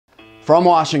From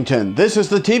Washington, this is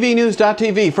the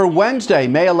tvnews.tv for Wednesday,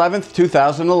 May 11th,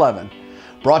 2011.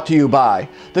 Brought to you by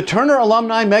the Turner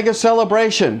Alumni Mega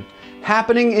Celebration,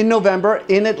 happening in November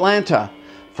in Atlanta.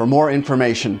 For more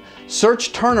information,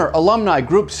 search Turner Alumni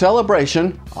Group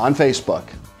Celebration on Facebook.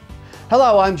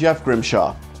 Hello, I'm Jeff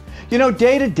Grimshaw. You know,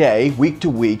 day to day, week to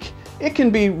week, it can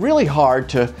be really hard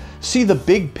to see the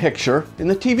big picture in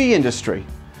the TV industry.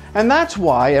 And that's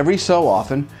why every so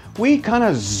often we kind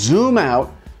of zoom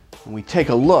out and we take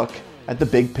a look at the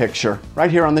big picture right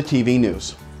here on the TV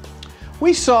news.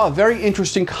 We saw a very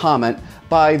interesting comment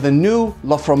by the new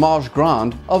Le Fromage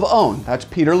Grand of OWN, that's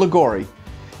Peter Liguori.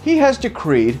 He has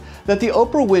decreed that the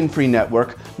Oprah Winfrey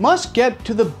Network must get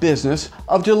to the business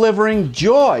of delivering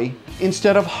joy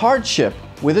instead of hardship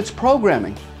with its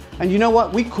programming. And you know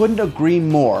what? We couldn't agree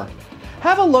more.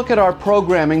 Have a look at our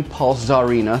programming pulse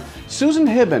czarina, Susan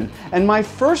Hibben, and my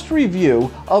first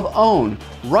review of OWN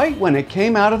right when it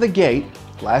came out of the gate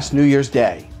last New Year's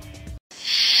Day.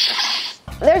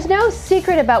 There's no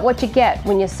secret about what you get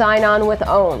when you sign on with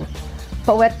OWN.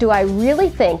 But what do I really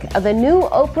think of the new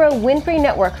Oprah Winfrey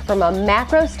Network from a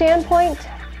macro standpoint?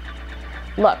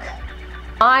 Look,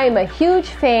 I'm a huge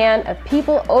fan of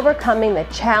people overcoming the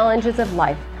challenges of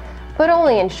life, but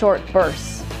only in short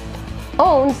bursts.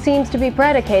 OWN seems to be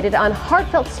predicated on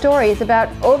heartfelt stories about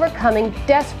overcoming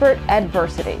desperate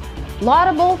adversity.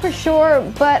 Laudable for sure,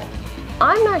 but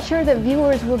I'm not sure that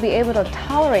viewers will be able to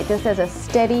tolerate this as a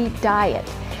steady diet.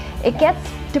 It gets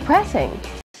depressing.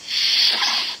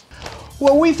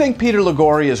 Well, we think Peter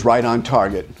Liguori is right on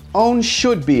target. OWN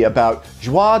should be about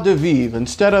joie de vivre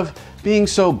instead of being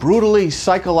so brutally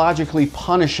psychologically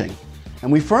punishing.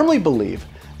 And we firmly believe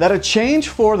that a change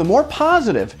for the more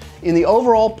positive in the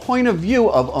overall point of view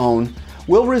of OWN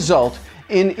will result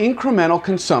in incremental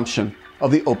consumption of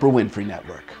the Oprah Winfrey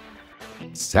Network.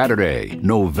 Saturday,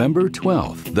 November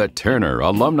 12th, the Turner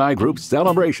Alumni Group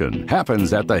Celebration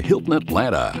happens at the Hilton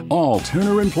Atlanta. All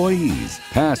Turner employees,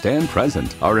 past and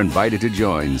present, are invited to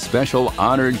join special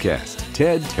honored guest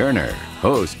Ted Turner,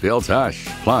 host Bill Tush,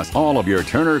 plus all of your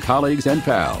Turner colleagues and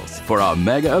pals for a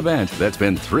mega event that's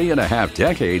been 3.5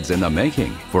 decades in the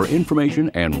making. For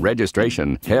information and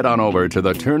registration, head on over to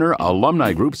the Turner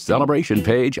Alumni Group Celebration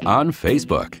page on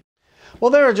Facebook.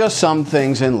 Well, there are just some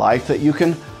things in life that you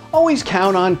can always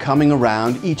count on coming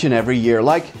around each and every year,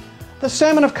 like the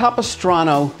salmon of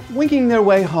Capistrano winking their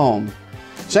way home,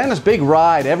 Santa's big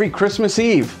ride every Christmas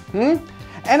Eve,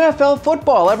 NFL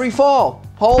football every fall,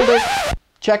 hold it,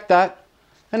 check that,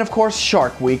 and of course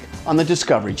Shark Week on the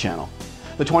Discovery Channel.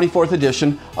 The 24th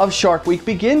edition of Shark Week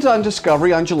begins on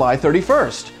Discovery on July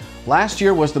 31st. Last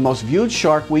year was the most viewed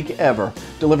Shark Week ever,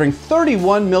 delivering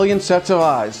 31 million sets of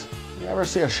eyes. You ever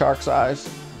see a shark's eyes?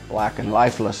 Black and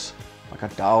lifeless, like a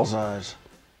doll's eyes.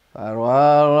 That what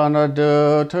I wanna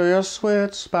do to your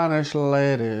sweet Spanish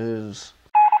ladies.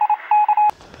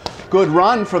 Good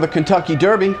run for the Kentucky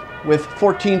Derby. With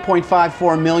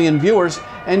 14.54 million viewers,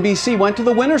 NBC went to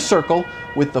the winner's circle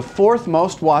with the fourth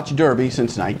most watched Derby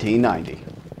since 1990.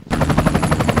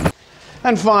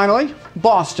 And finally,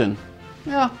 Boston.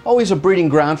 Yeah, always a breeding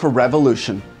ground for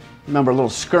revolution. Remember a little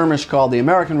skirmish called the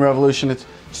American Revolution? It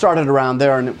started around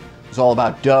there and it was all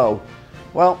about dough.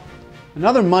 Well,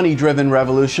 another money-driven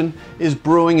revolution is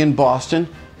brewing in Boston,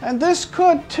 and this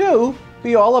could, too,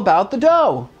 be all about the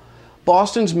dough.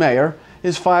 Boston's mayor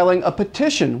is filing a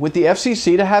petition with the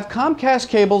FCC to have Comcast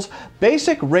Cable's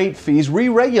basic rate fees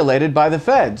re-regulated by the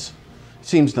feds. It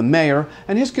seems the mayor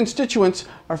and his constituents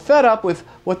are fed up with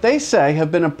what they say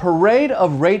have been a parade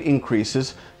of rate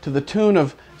increases to the tune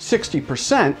of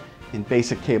 60% in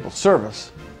basic cable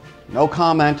service. No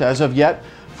comment as of yet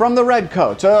from the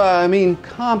Redcoats,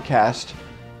 Comcast,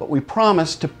 but we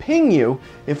promise to ping you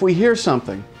if we hear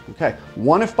something. Okay,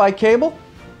 1 if by cable,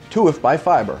 2 if by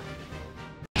fiber.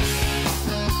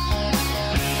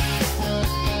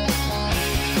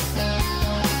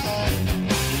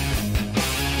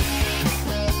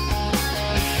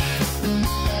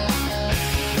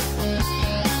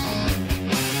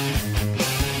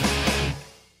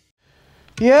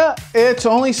 Yeah, it's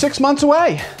only 6 months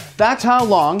away. That's how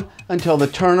long until the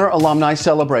Turner Alumni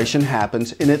Celebration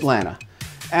happens in Atlanta.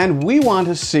 And we want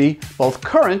to see both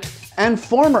current and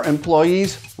former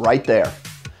employees right there.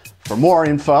 For more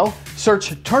info,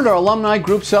 search Turner Alumni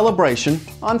Group Celebration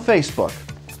on Facebook.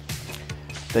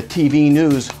 The TV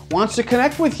News wants to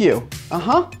connect with you.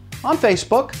 On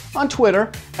Facebook, on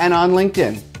Twitter, and on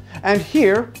LinkedIn. And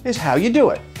here is how you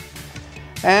do it.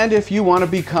 And if you want to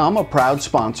become a proud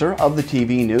sponsor of the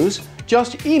TV News,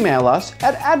 just email us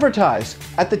at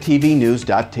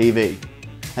advertise@thetvnews.tv.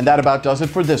 And that about does it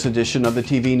for this edition of the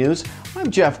TV News.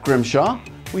 I'm Jeff Grimshaw.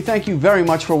 We thank you very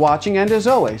much for watching, and as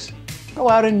always, go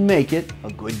out and make it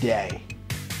a good day.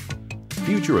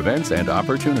 Future events and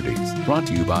opportunities brought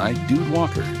to you by Dude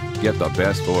Walker. Get the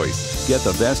best voice. Get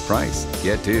the best price.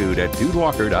 Get Dude at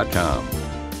DudeWalker.com.